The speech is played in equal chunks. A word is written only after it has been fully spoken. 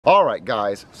All right,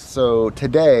 guys, so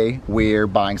today we're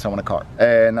buying someone a car,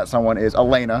 and that someone is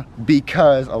Elaina,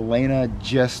 because Elaina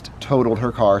just totaled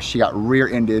her car. She got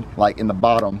rear-ended like in the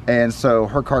bottom, and so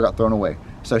her car got thrown away.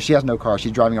 So she has no car.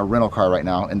 She's driving a rental car right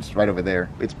now, and it's right over there.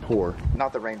 It's poor.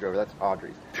 Not the Range Rover, that's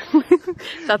Audrey's.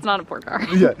 That's not a poor car.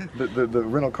 Yeah, the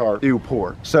rental car, ew,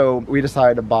 poor. So we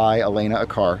decided to buy Elaina a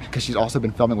car because she's also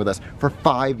been filming with us for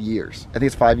 5 years. I think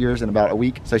it's 5 years and about a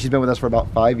week. So she's been with us for about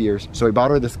 5 years. So we bought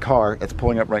her this car. It's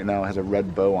pulling up right now. It has a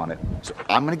red bow on it. So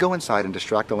I'm gonna go inside and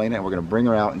distract Elaina, and we're gonna bring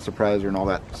her out and surprise her and all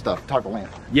that stuff. Talk to Elaina.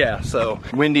 Yeah, so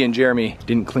Wendy and Jeremy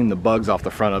didn't clean the bugs off the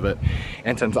front of it.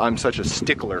 And since I'm such a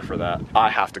stickler for that,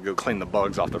 I have to go clean the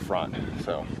bugs off the front.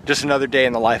 So just another day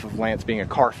in the life of Lance being a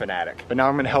car fanatic. But now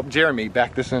I'm gonna help Jeremy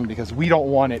back this in because we don't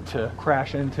want it to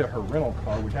crash into her rental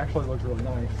car, which actually looks really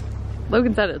nice.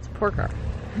 Logan said it's a poor car.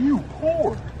 You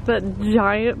poor! That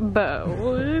giant bow.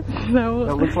 So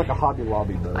That looks like a Hobby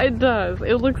Lobby bow. it does.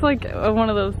 It looks like one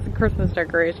of those Christmas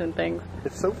decoration things.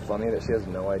 It's so funny that she has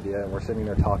no idea and we're sitting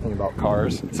there talking about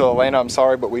cars. So Elaina, I'm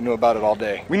sorry, but we knew about it all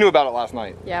day. We knew about it last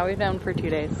night. Yeah, we've known for 2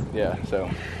 days. Yeah, so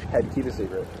had to keep a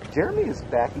secret. Jeremy is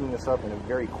backing this up in a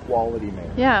very quality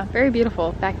manner. Yeah, very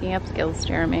beautiful backing up skills,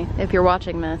 Jeremy. If you're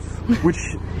watching this. Which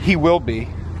he will be.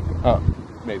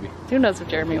 Maybe. Who knows if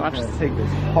Jeremy watches. Take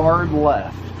this hard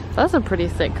left. That's a pretty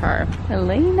sick car.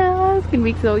 Elena's gonna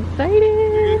be so excited.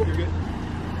 You're good.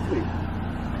 Sweet.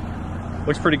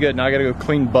 Looks pretty good. Now I gotta go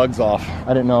clean bugs off.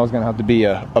 I didn't know I was gonna have to be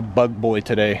a bug boy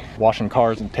today, washing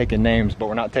cars and taking names, but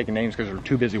we're not taking names because we're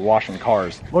too busy washing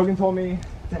cars. Logan told me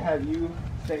to have you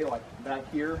stay like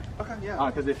back here. Okay, yeah.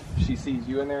 Because if she sees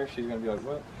you in there, she's gonna be like,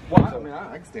 what? Well, I mean,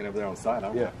 I can stand over there on the side. I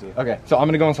don't have to. Okay, so I'm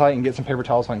gonna go inside and get some paper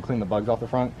towels so I can clean the bugs off the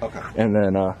front. Okay. And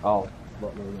then I'll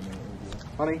let Logan know.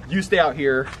 Honey, you stay out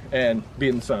here and be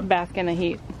in the sun. Bask in the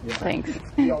heat. Yeah. Thanks.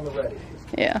 Be on the ready.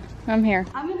 Yeah, I'm here.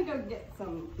 I'm gonna go get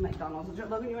some McDonald's.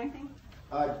 Logan, you want anything?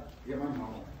 Get my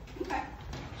mom. Okay.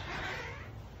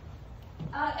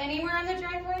 Anywhere on the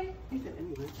driveway? He said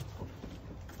anyway.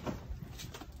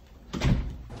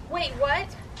 Wait, what?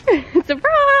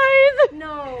 Surprise!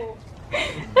 No.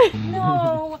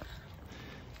 No.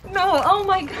 No, oh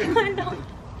my god, no.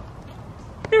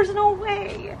 There's no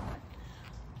way.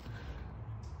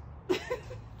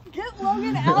 Get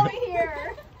Logan out of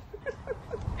here!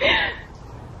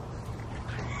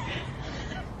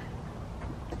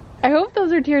 I hope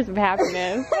those are tears of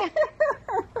happiness.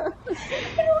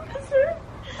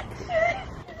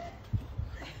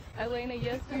 Elaina,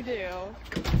 yes you do.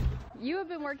 You have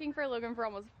been working for Logan for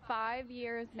almost 5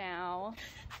 years now.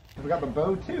 We got the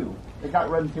bow too. It got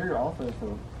red interior also,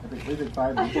 so if it's leave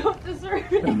 5 I don't deserve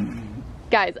it.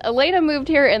 Guys, Elaina moved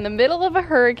here in the middle of a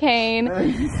hurricane.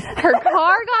 Her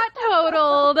car got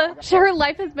totaled. Her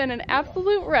life has been an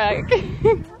absolute wreck.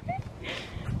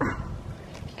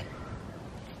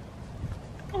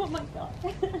 Oh my god.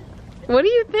 What do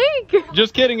you think?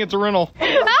 Just kidding, it's a rental.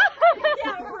 Yeah,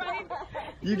 right.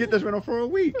 You get this rental for a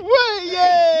week. Wait,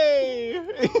 yay!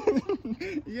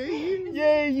 Yay!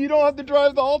 Yay, you don't have to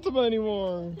drive the Altima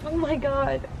anymore. Oh my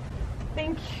god.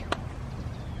 Thank you.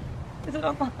 Is it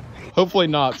unlocked? Hopefully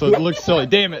not, so it looks silly.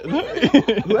 Damn it.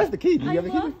 Who has the key? Do you I have the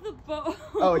key? love the bow.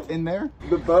 Oh, it's in there?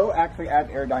 The bow actually adds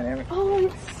aerodynamics. Oh,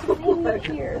 it's so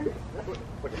here.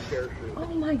 Oh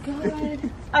my god.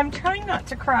 I'm trying not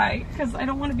to cry because I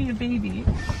don't want to be a baby.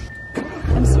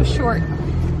 I'm so short.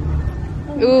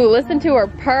 Ooh, listen to her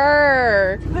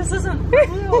purr. This isn't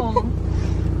real.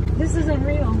 This isn't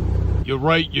real. You're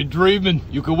right, you're dreaming.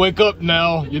 You can wake up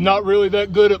now. You're not really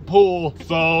that good at pool,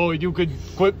 so you could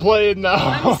quit playing now.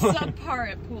 I'm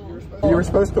subpar at pool. You were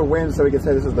supposed to win so we could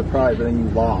say this is the prize, but then you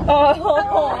lost.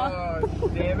 Oh,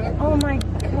 Damn it. oh my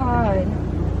god.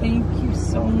 Thank you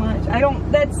so much.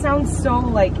 That sounds so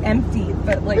like empty,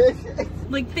 but like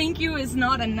thank you is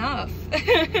not enough.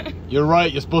 You're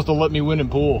right, you're supposed to let me win in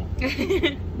pool.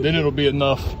 Then it'll be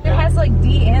enough. It has like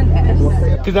D and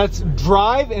S. Because that's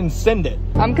drive and send it.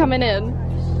 I'm coming in.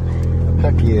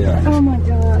 Heck yeah. Oh my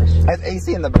gosh. Has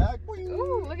AC in the back?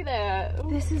 Ooh, look at that.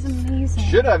 This is amazing.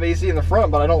 Should have AC in the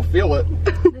front, but I don't feel it.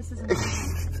 This is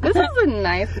amazing. This is a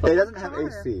nice It doesn't have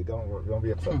AC. Don't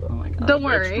be upset though. Oh my god. Don't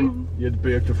worry. You had to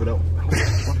pay extra for that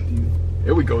one.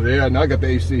 Here we go. Yeah, now I got the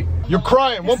AC. You're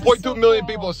crying. This is 1.2 so million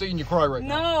cool. people are seeing you cry right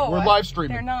now. No. We're live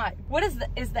streaming. They're not. What is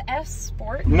the F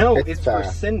sport? No, It's it's for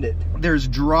fast. send it. There's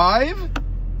drive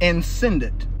and send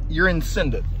it. You're in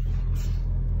send it.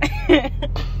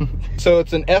 So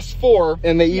it's an S4,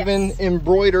 and they even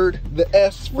embroidered the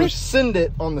S for send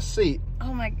it on the seat.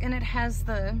 Oh my, and it has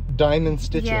the Diamond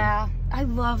stitching. Yeah, I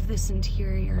love this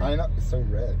interior. I know, it's so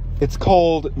red. It's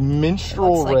called Minstrel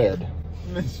It looks like Red.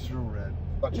 Minstrel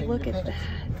red. Look at that.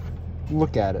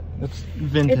 look at it. It's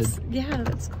vintage. Yeah,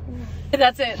 that's cool.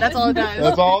 That's it. That's all it does.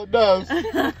 That's all it does.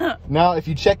 Now, if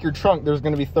you check your trunk, there's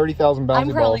going to be 30,000 bouncy balls.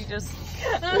 I'm probably just.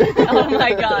 Oh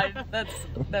my god,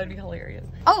 that'd be hilarious.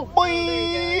 Oh,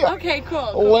 Boing! Okay, cool.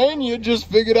 Elaina just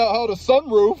figured out how to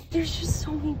sunroof. There's just so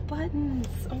many buttons.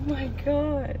 Oh my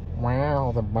god.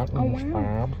 Wow, the buttons,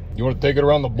 Bob. You want to take it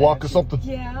around the block or something?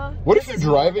 Yeah. What if you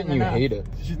drive it and you hate it?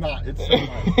 She's not. It's so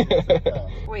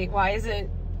nice. Wait, why is it?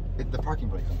 The parking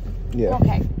brake. Yeah.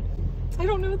 Okay. I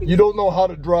don't know. You don't know how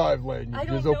to drive, Elaina. I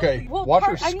don't It's know. okay. Well, Watch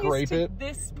her I'm used scrape to it.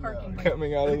 This parking brake.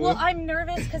 Coming out of Well, this. I'm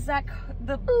nervous because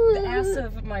the ass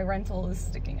of my rental is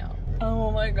sticking out. Oh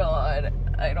my god.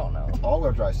 I don't know.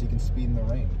 All-wheel drive, so you can speed in the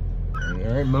rain. All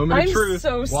right, moment of truth.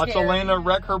 So Watch scared. Elaina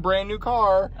wreck her brand new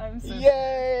car. I'm so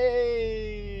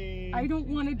Yay! I don't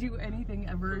want to do anything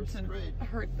ever to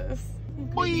hurt this.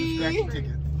 Scratchy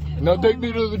ticket. Now take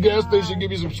me to the gas station, give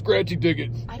me some scratchy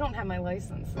tickets. I don't have my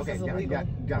license. This Okay, is you illegal.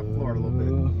 got floored a little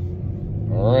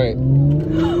bit. All right.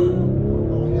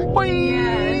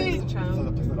 Yes.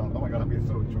 Oh my god, I'm getting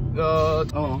so in trouble.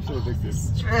 Oh, I'm so addicted.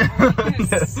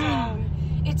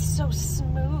 It's so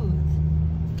smooth.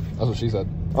 That's what she said.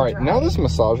 All right, now this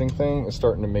massaging thing is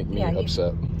starting to make me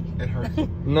upset. It hurts.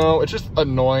 No, it's just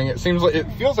annoying. It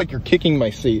feels like you're kicking my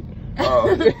seat.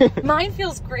 Mine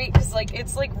feels great because like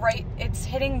it's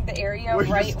hitting the area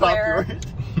right where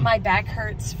my back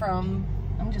hurts from.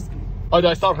 I'm just. Oh, did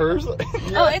I stop hers? Oh,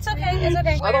 it's okay. It's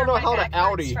okay. I don't know Where how my to back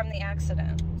hurts Audi. from the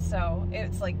accident, so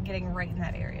it's like getting right in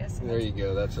that area. So There you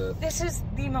go. That's it. this is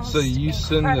the most. So you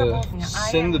send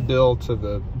the bill to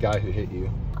the guy who hit you.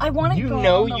 I want to. You go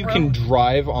know on the you road, can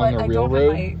drive on the real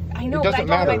road. I know, It but doesn't I don't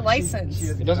matter. have my license.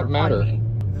 It doesn't matter.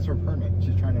 This is her permit.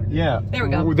 She's trying to. Yeah. There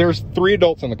we go. There's 3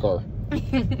 adults in the car.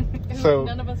 So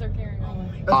None of us are carrying on.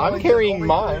 I'm carrying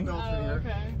mine. Oh,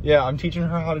 okay. Yeah, I'm teaching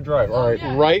her how to drive. All right,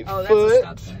 yeah. right Oh, that's a foot.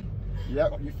 stop sign.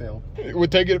 Yep, you failed. We're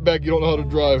taking it back. You don't know how to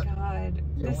drive. God,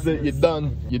 You're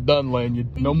done. You're done,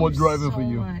 Lane. No more driving for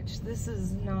you. Much. This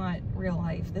is not real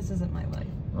life. This isn't my life.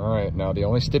 All right, now the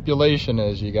only stipulation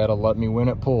is you got to let me win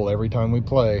at pool every time we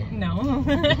play. No.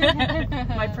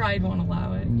 My pride won't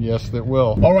allow it. Yes, it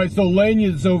will. All right, so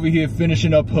Lainey's over here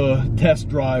finishing up her test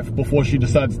drive before she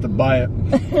decides to buy it.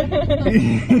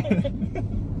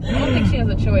 I don't think she has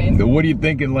a choice. So what are you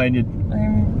thinking, Laney?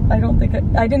 I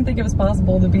didn't think it was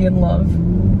possible to be in love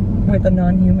with a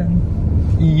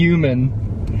non-human. Human.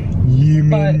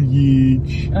 But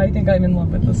Yeech. I think I'm in love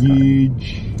with this car.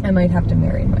 Yeech. I might have to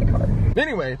marry my car.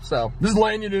 Anyway, so this is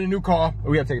Laney in a new car.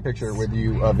 We have to take a picture with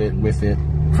you of it, with it,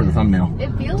 for the thumbnail.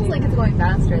 It feels like it's going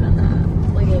faster than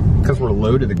that. Like it. Because we're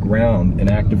low to the ground and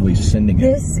actively sending it.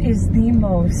 This is the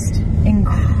most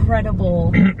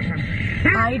incredible.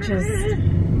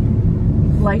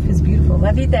 Life is beautiful.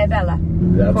 La vita è bella.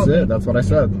 That's it. That's what I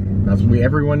said.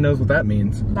 Everyone knows what that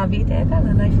means. La vita è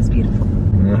bella. Life is beautiful.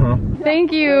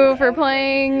 Thank you for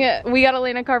playing. We got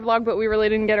Elaina car vlog, but we really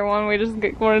didn't get her one. We just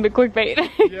wanted to clickbait.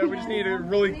 Yeah, we just need a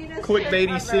really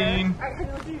clickbaity scene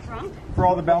for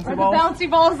all the bouncy balls. Bouncy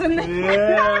balls in there.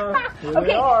 Yeah, here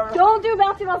they are. Don't do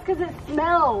bouncy balls because it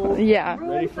smells. Yeah.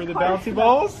 Ready for the bouncy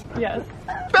balls? Yes.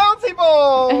 Bouncy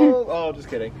balls! Oh, just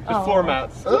kidding. Just floor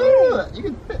mats. Ooh, you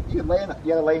can lay in.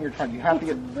 You gotta lay in your trunk. You have to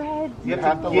get. You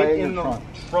have to lay in the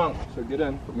trunk. So get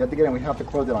in. You have to get in. We have to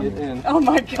close it on Get you. in. Oh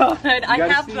my god. I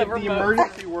have see the if the remote.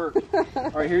 emergency works. All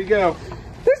right, here you go.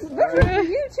 This is for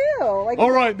you too. Like,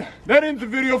 All right, that ends the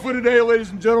video for today, ladies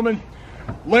and gentlemen.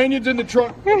 Lanyard's in the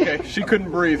trunk. Okay, she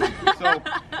couldn't breathe, so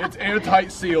it's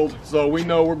airtight sealed, so we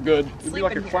know we're good. It'd be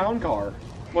like a clown car.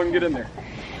 Logan, get in there.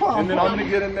 And then I'm gonna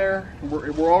get in there.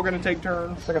 We're all gonna take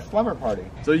turns. It's like a slumber party.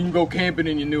 So you can go camping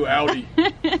in your new Audi.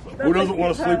 Who doesn't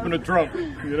want to sleep in the trunk,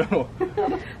 you know?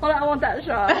 hold on, I want that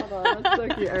shot. Hold on, that's so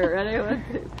cute. All right, ready?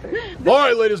 Let's see. All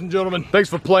right, ladies and gentlemen, thanks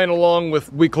for playing along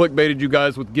with, we clickbaited you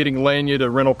guys with getting Lanyard a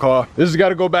rental car. This has got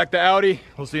to go back to Audi.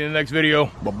 We'll see you in the next video.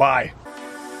 Bye-bye.